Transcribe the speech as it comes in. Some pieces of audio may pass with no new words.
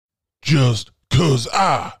just 'cause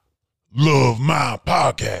I love my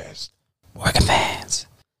podcast. Working fans.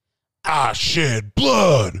 I shed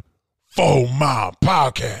blood for my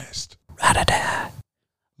podcast. Ra-da-da.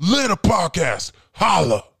 Let a podcast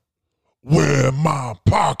holla where my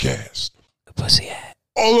podcast. The pussy at.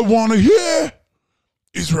 All I want to hear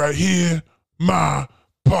is right here, my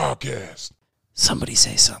podcast. Somebody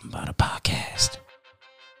say something about a podcast.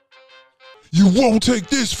 You won't take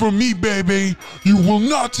this from me, baby. You will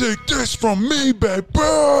not take this from me,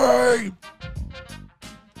 baby.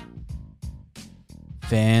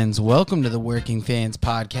 Fans, welcome to the Working Fans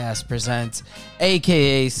Podcast Presents,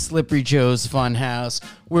 aka Slippery Joe's Funhouse,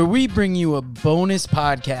 where we bring you a bonus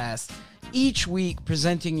podcast each week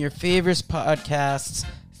presenting your favorite podcasts'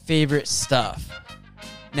 favorite stuff.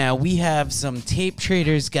 Now, we have some Tape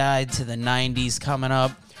Trader's Guide to the 90s coming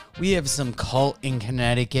up. We have some Cult in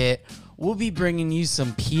Connecticut. We'll be bringing you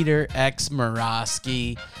some Peter X.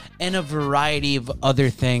 Morosky and a variety of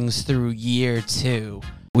other things through year two.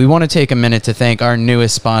 We want to take a minute to thank our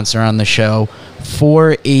newest sponsor on the show,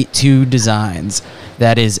 482 Designs.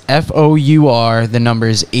 That is FOUR, the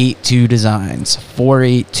numbers 82 Designs,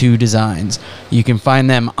 482 Designs. You can find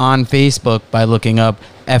them on Facebook by looking up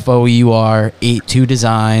FOUR 82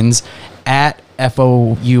 Designs, at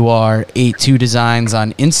FOUR 82 Designs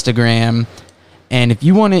on Instagram. And if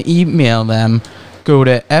you want to email them, go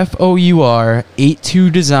to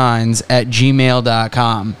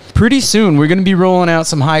FOUR82designs@gmail.com. Pretty soon, we're going to be rolling out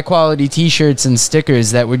some high-quality t-shirts and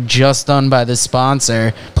stickers that were just done by the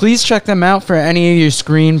sponsor. Please check them out for any of your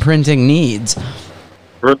screen printing needs.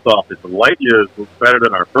 First off, it's light years better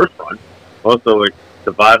than our first run. Also, it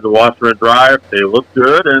survived the washer and dryer. They look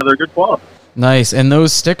good, and they're good quality. Nice. And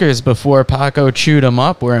those stickers before Paco chewed them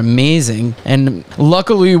up were amazing. And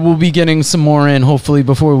luckily, we'll be getting some more in, hopefully,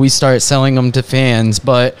 before we start selling them to fans.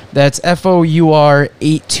 But that's FOUR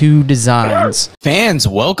 82 Designs. Fans,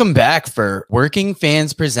 welcome back for Working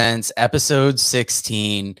Fans Presents episode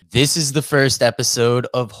 16. This is the first episode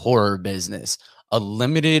of Horror Business, a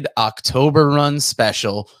limited October run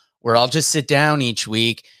special where I'll just sit down each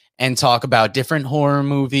week and talk about different horror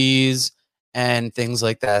movies and things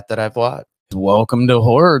like that I've watched. Welcome to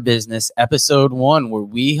Horror Business, episode 1, where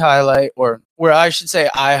we highlight, or where I should say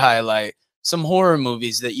I highlight, some horror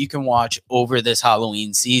movies that you can watch over this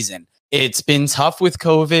Halloween season. It's been tough with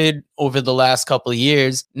COVID over the last couple of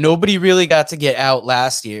years. Nobody really got to get out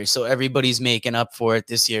last year, so everybody's making up for it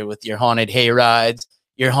this year with your haunted hay rides,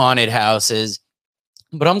 your haunted houses.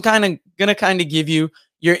 But I'm gonna give you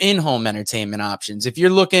your in-home entertainment options. If you're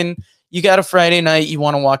looking, you got a Friday night, you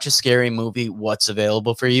want to watch a scary movie, what's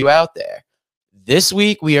available for you out there? This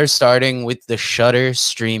week, we are starting with the Shudder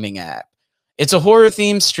streaming app. It's a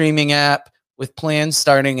horror-themed streaming app with plans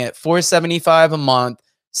starting at $4.75 a month,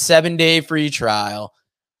 7-day free trial.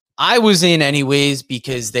 I was in anyways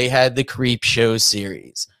because they had the Creep Show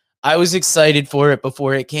series. I was excited for it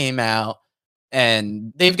before it came out,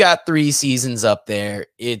 and they've got 3 seasons up there.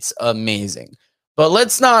 It's amazing. But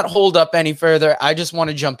let's not hold up any further. I just want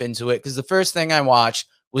to jump into it because the first thing I watched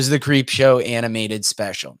was the Creep Show animated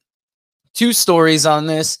special. 2 stories on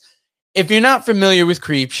this. If you're not familiar with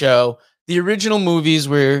Creep Show, the original movies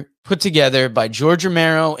were put together by George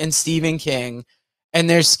Romero and Stephen King, and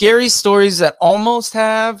they're scary stories that almost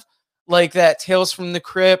have like that Tales from the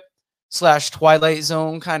Crypt / Twilight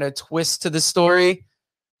Zone kind of twist to the story.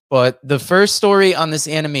 But the first story on this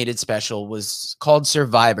animated special was called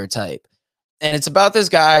Survivor Type. And it's about this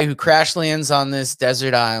guy who crash lands on this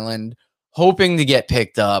desert island hoping to get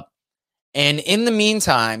picked up. And in the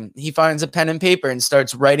meantime, he finds a pen and paper and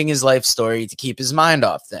starts writing his life story to keep his mind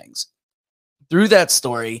off things. Through that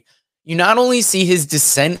story, you not only see his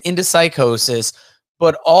descent into psychosis,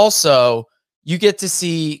 but also you get to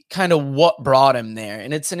see kind of what brought him there.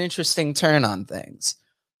 And it's an interesting turn on things.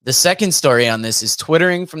 The second story on this is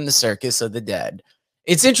Twittering from the Circus of the Dead.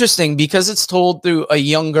 It's interesting because it's told through a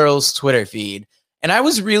young girl's Twitter feed. And I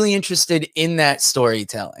was really interested in that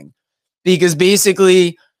storytelling because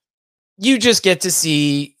basically you just get to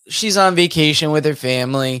see she's on vacation with her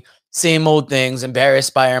family, same old things,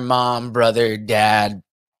 embarrassed by her mom, brother, dad.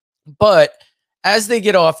 But as they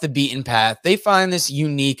get off the beaten path, they find this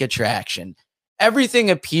unique attraction.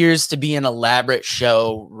 Everything appears to be an elaborate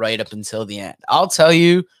show right up until the end. I'll tell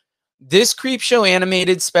you, this Creep Show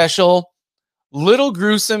animated special, little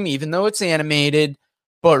gruesome, even though it's animated,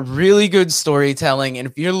 but really good storytelling. And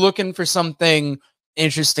if you're looking for something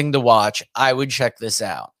interesting to watch, I would check this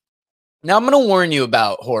out. Now, I'm going to warn you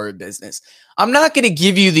about Horror Business. I'm not going to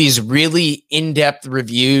give you these really in-depth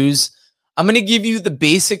reviews. I'm going to give you the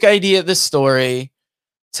basic idea of the story,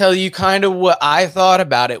 tell you kind of what I thought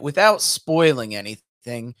about it without spoiling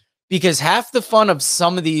anything, because half the fun of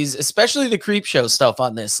some of these, especially the creep show stuff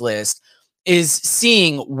on this list, is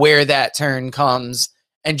seeing where that turn comes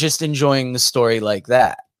and just enjoying the story like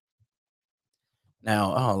that.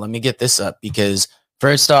 Now, let me get this up, because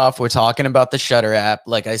first off, we're talking about the Shudder app.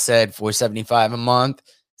 Like I said, $4.75 a month,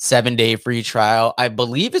 7-day free trial. I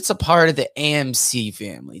believe it's a part of the AMC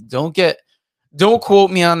family. Don't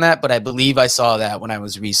quote me on that, but I believe I saw that when I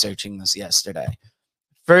was researching this yesterday.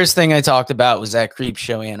 First thing I talked about was that Creep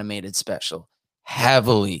Show animated special.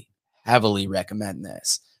 Heavily recommend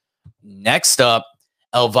this. Next up,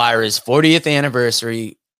 Elvira's 40th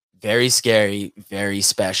anniversary. Very scary, very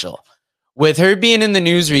special. With her being in the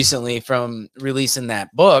news recently from releasing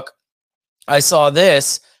that book, I saw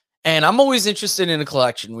this, and I'm always interested in a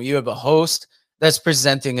collection where you have a host that's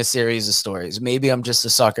presenting a series of stories. Maybe I'm just a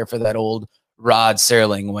sucker for that old Rod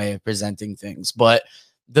Serling way of presenting things. But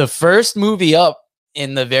the first movie up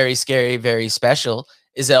in the very scary, very special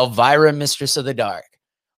is Elvira, Mistress of the Dark.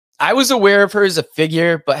 I was aware of her as a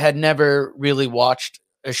figure, but had never really watched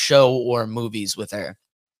a show or movies with her.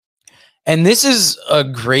 And this is a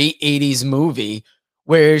great 80s movie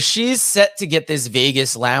where she's set to get this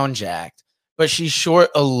Vegas lounge act, but she's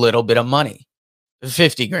short a little bit of money.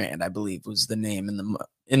 50 grand, I believe, was the name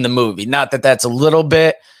in the movie. Not that that's a little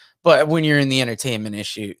bit, but when you're in the entertainment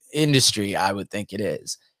industry, I would think it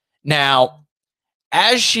is. Now,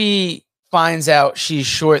 as she finds out she's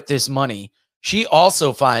short this money, she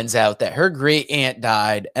also finds out that her great aunt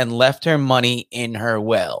died and left her money in her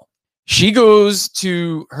will. She goes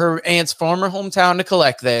to her aunt's former hometown to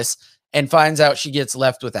collect this and finds out she gets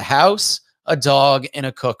left with a house, a dog, and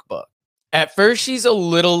a cookbook. At first, she's a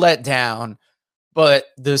little let down, but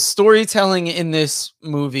the storytelling in this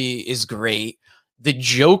movie is great. The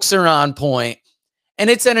jokes are on point, and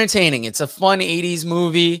it's entertaining. It's a fun 80s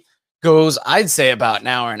movie. Goes, I'd say, about an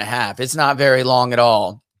hour and a half. It's not very long at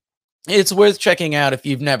all. It's worth checking out if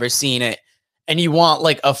you've never seen it and you want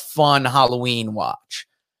like a fun Halloween watch.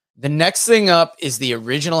 The next thing up is the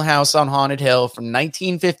original House on Haunted Hill from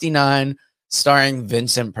 1959, starring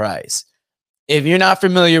Vincent Price. If you're not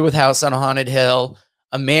familiar with House on Haunted Hill,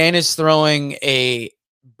 a man is throwing a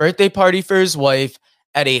birthday party for his wife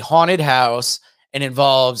at a haunted house and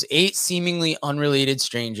involves 8 seemingly unrelated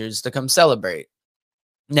strangers to come celebrate.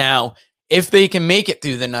 Now, if they can make it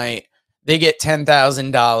through the night, they get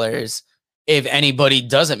 $10,000. If anybody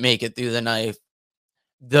doesn't make it through the night,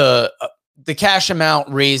 the cash amount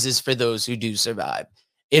raises for those who do survive.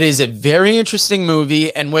 It is a very interesting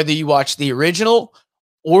movie, and whether you watch the original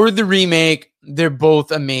or the remake, they're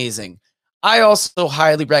both amazing. I also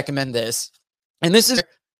highly recommend this. And this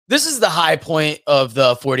is the high point of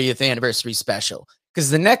the 40th anniversary special, because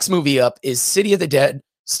the next movie up is City of the Dead,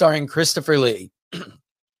 starring Christopher Lee.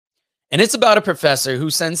 And it's about a professor who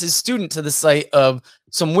sends his student to the site of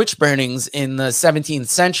some witch burnings in the 17th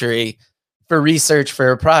century for research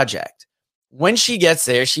for a project. When she gets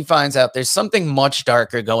there, she finds out there's something much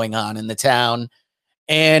darker going on in the town.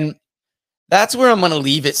 And that's where I'm going to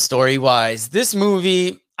leave it story-wise. This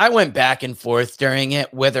movie, I went back and forth during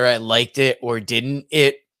it, whether I liked it or didn't.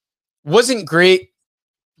 It wasn't great,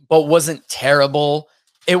 but wasn't terrible.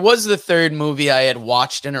 It was the third movie I had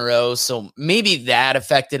watched in a row, so maybe that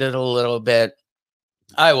affected it a little bit.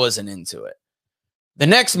 I wasn't into it. The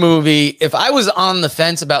next movie, if I was on the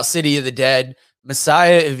fence about City of the Dead,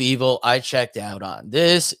 Messiah of Evil, I checked out on.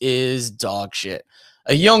 This is dog shit.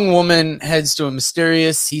 A young woman heads to a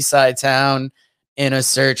mysterious seaside town in a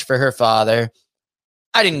search for her father.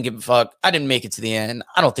 I didn't give a fuck. I didn't make it to the end.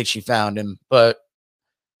 I don't think she found him, but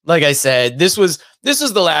like I said, this was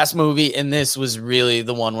the last movie, and this was really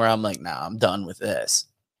the one where I'm like, nah, I'm done with this.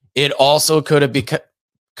 It also could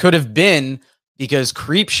have been because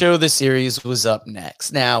Creepshow the series was up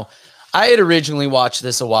next. Now, I had originally watched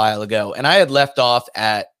this a while ago, and I had left off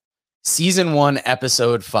at season 1,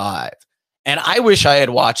 episode 5. And I wish I had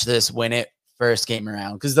watched this when it first came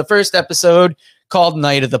around, because the first episode, called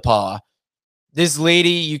Night of the Paw, this lady,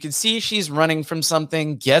 you can see she's running from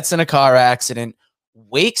something, gets in a car accident,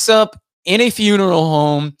 wakes up in a funeral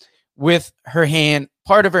home with her hand,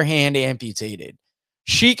 part of her hand amputated.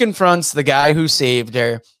 She confronts the guy who saved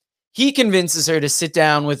her. He convinces her to sit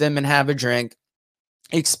down with him and have a drink,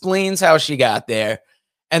 explains how she got there,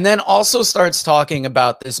 and then also starts talking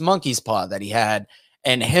about this monkey's paw that he had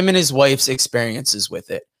and him and his wife's experiences with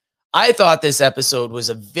it. I thought this episode was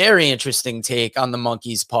a very interesting take on the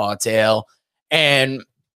monkey's paw tale, and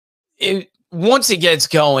once it gets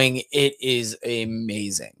going, it is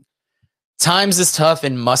amazing. Times is Tough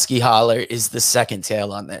and Muskie Holler is the second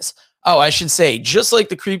tale on this. Oh, I should say, just like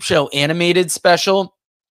the Creepshow animated special,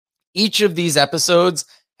 each of these episodes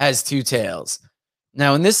has 2 tales.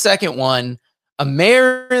 Now, in this second one, a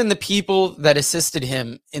mayor and the people that assisted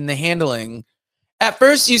him in the handling, at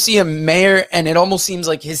first you see a mayor and it almost seems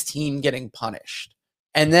like his team getting punished.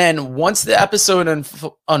 And then once the episode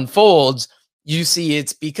unfolds, you see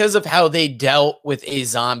it's because of how they dealt with a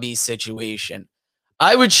zombie situation.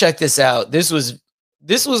 I would check this out. This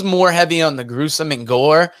was more heavy on the gruesome and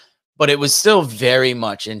gore, but it was still very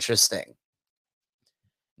much interesting.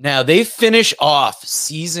 Now, they finish off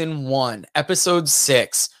season 1, episode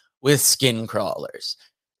 6 with Skin Crawlers.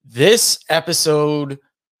 This episode,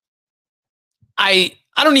 I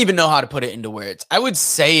don't even know how to put it into words. I would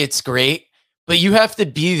say it's great, but you have to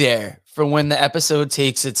be there for when the episode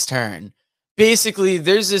takes its turn. Basically,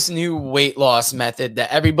 there's this new weight loss method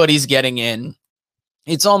that everybody's getting in.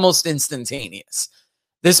 It's almost instantaneous.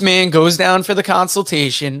 This man goes down for the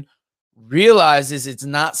consultation, realizes it's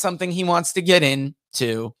not something he wants to get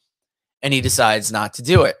into, and he decides not to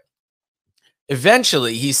do it.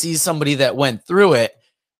 Eventually, he sees somebody that went through it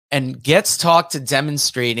and gets talked to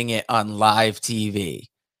demonstrating it on live TV.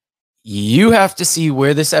 You have to see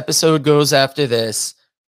where this episode goes after this.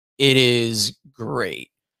 It is great.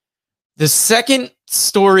 The second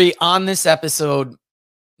story on this episode,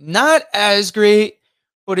 not as great,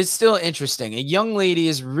 but it's still interesting. A young lady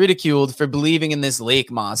is ridiculed for believing in this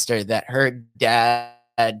lake monster that her dad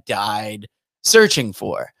died searching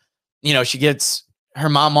for. You know, her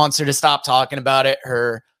mom wants her to stop talking about it.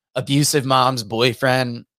 Her abusive mom's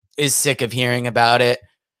boyfriend is sick of hearing about it.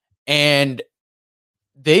 And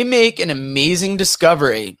they make an amazing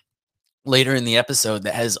discovery later in the episode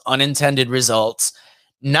that has unintended results.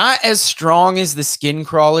 Not as strong as the Skin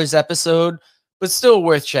Crawlers episode, but still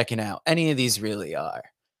worth checking out. Any of these really are.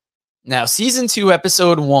 Now, season 2,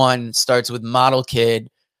 episode 1 starts with Model Kid.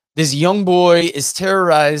 This young boy is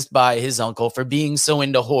terrorized by his uncle for being so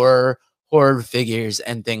into horror figures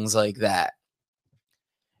and things like that.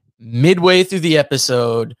 Midway through the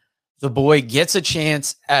episode, the boy gets a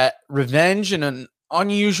chance at revenge in an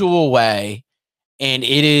unusual way, and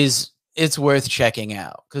it's worth checking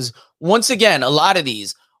out. Because once again, a lot of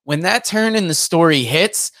these, when that turn in the story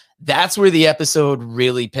hits, that's where the episode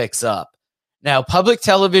really picks up. Now, Public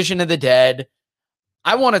Television of the Dead,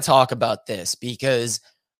 I want to talk about this because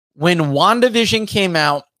when WandaVision came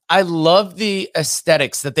out, I love the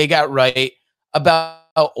aesthetics that they got right about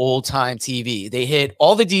old-time TV. They hit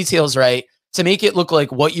all the details right to make it look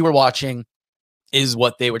like what you were watching is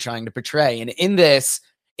what they were trying to portray. And in this,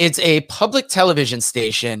 it's a public television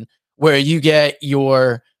station where you get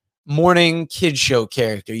your morning kid show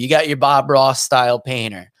character. You got your Bob Ross style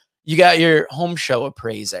painter. You got your home show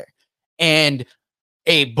appraiser. And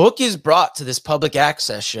a book is brought to this public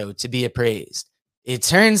access show to be appraised. It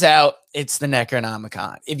turns out it's the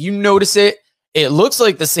Necronomicon. If you notice it, it looks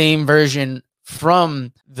like the same version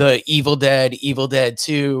from the Evil Dead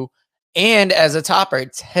 2. And as a topper,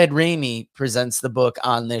 Ted Raimi presents the book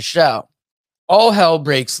on this show. All hell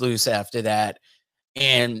breaks loose after that.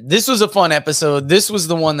 And this was a fun episode. This was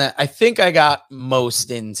the one that I think I got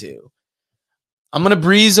most into. I'm going to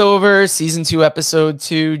breeze over season 2, episode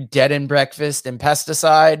 2, Dead and Breakfast and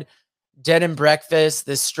Pesticide. Dead and Breakfast,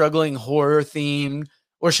 this struggling horror theme,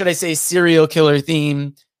 or should I say serial killer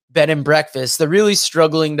theme, bed and breakfast, they're really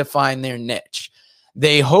struggling to find their niche.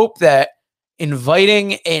 They hope that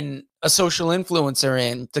inviting a social influencer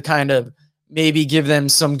in to kind of maybe give them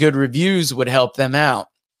some good reviews would help them out.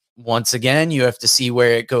 Once again, you have to see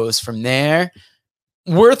where it goes from there.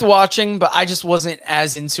 Worth watching, but I just wasn't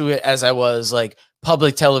as into it as I was like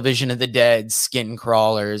Public Television of the Dead, Skin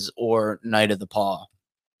Crawlers, or Night of the Paw.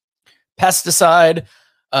 Pesticide,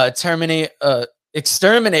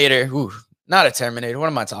 Exterminator. Not a Terminator. What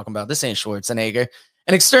am I talking about? This ain't Schwarzenegger.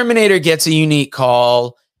 An Exterminator gets a unique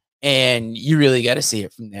call, and you really got to see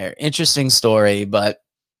it from there. Interesting story, but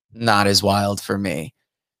not as wild for me.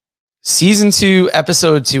 Season 2,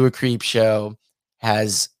 episode 2 of Creepshow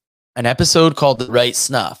has an episode called The Right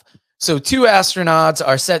Snuff. So 2 astronauts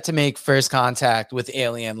are set to make first contact with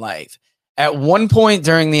alien life. At one point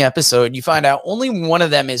during the episode, you find out only one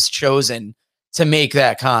of them is chosen to make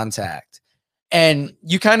that contact. And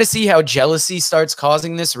you kind of see how jealousy starts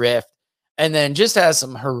causing this rift and then just has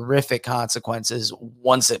some horrific consequences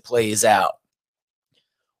once it plays out.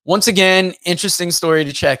 Once again, interesting story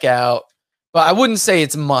to check out, but I wouldn't say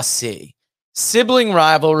it's must see. Sibling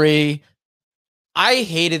rivalry. I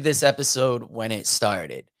hated this episode when it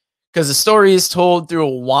started because the story is told through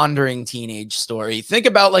a wandering teenage story. Think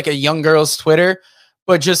about like a young girl's Twitter,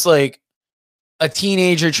 but just like a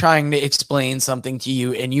teenager trying to explain something to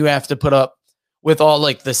you and you have to put up with all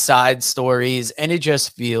like the side stories and it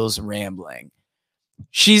just feels rambling.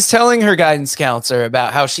 She's telling her guidance counselor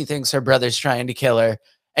about how she thinks her brother's trying to kill her.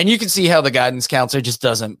 And you can see how the guidance counselor just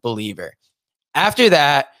doesn't believe her. After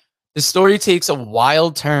that, the story takes a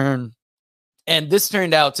wild turn. And this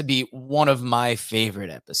turned out to be one of my favorite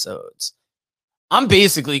episodes. I'm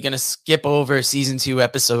basically going to skip over season 2,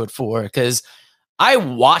 episode 4, because I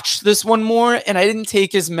watched this one more and I didn't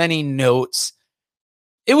take as many notes.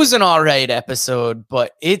 It was an all right episode,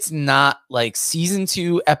 but it's not like season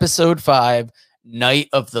 2, episode 5, Night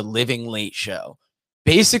of the Living Late Show.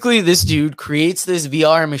 Basically, this dude creates this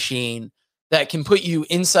VR machine that can put you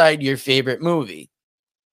inside your favorite movie.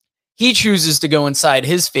 He chooses to go inside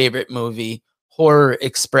his favorite movie, Horror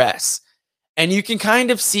Express. And you can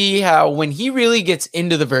kind of see how when he really gets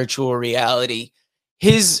into the virtual reality,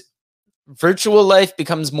 his virtual life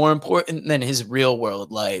becomes more important than his real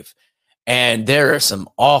world life. And there are some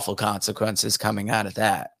awful consequences coming out of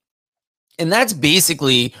that. And that's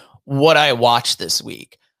basically what I watched this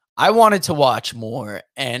week. I wanted to watch more,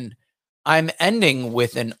 and I'm ending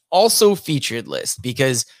with an also featured list,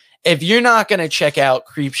 because if you're not going to check out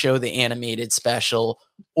Creepshow, the animated special,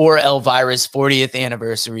 or Elvira's 40th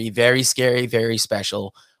anniversary, very scary, very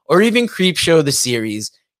special, or even Creepshow, the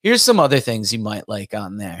series, here's some other things you might like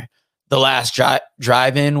on there. The Last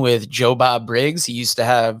Drive-In with Joe Bob Briggs. He used to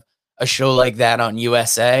have a show like that on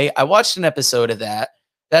USA. I watched an episode of that.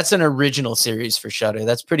 That's an original series for Shudder.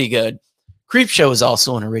 That's pretty good. Creepshow is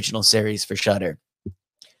also an original series for Shudder.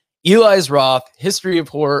 Eli's Roth, History of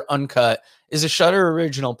Horror Uncut, is a Shudder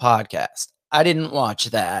original podcast. I didn't watch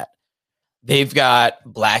that. They've got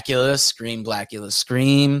Blackula, Scream,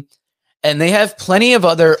 and they have plenty of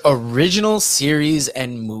other original series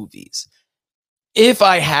and movies. If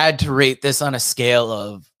I had to rate this on a scale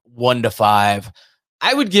of 1 to 5,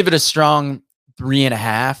 I would give it a strong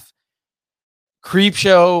 3.5.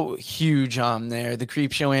 Creepshow, huge on there. The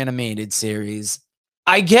Creepshow animated series.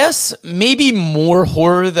 I guess maybe more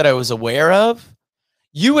horror that I was aware of.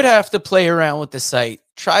 You would have to play around with the site.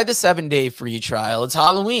 Try the 7-day free trial. It's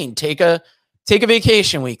Halloween. Take a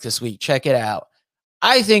vacation week this week. Check it out.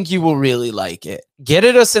 I think you will really like it. Get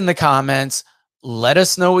at us in the comments. Let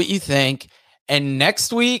us know what you think. And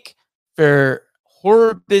next week for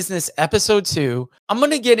Horror Business Episode 2, I'm going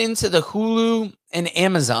to get into the Hulu and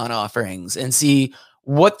Amazon offerings and see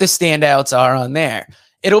what the standouts are on there.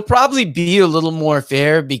 It'll probably be a little more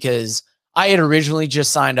fair because I had originally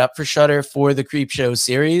just signed up for Shudder for the Creepshow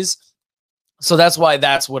series. So that's why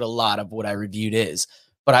that's what a lot of what I reviewed is.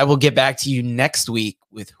 But I will get back to you next week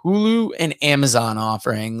with Hulu and Amazon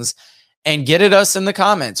offerings, and get at us in the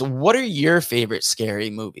comments. What are your favorite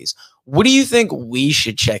scary movies? What do you think we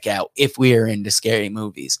should check out if we are into scary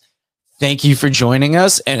movies? Thank you for joining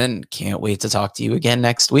us, and can't wait to talk to you again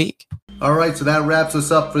next week. All right, so that wraps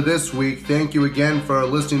us up for this week. Thank you again for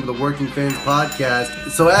listening to the Working Fans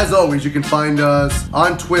Podcast. So as always, you can find us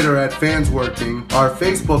on Twitter at FansWorking. Our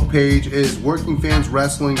Facebook page is Working Fans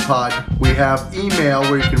Wrestling Pod. We have email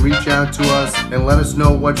where you can reach out to us and let us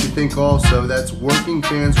know what you think also. That's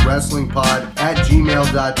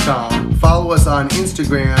workingfanswrestlingpod@gmail.com. Follow us on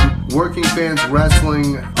Instagram,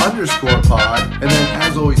 workingfanswrestling_pod. And then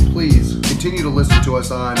as always, please continue to listen to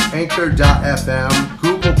us on Anchor.fm,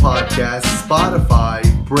 Google Podcasts, Spotify,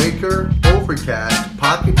 Breaker, Overcast,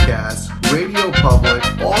 Pocket Cast, Radio Public,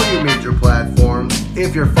 all your major platforms.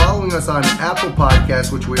 If you're following us on Apple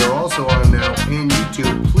Podcasts, which we are also on now, and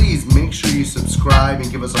YouTube, please make sure you subscribe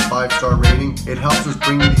and give us a 5-star rating. It helps us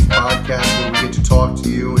bring you these podcasts where we get to talk to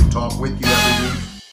you and talk with you every week.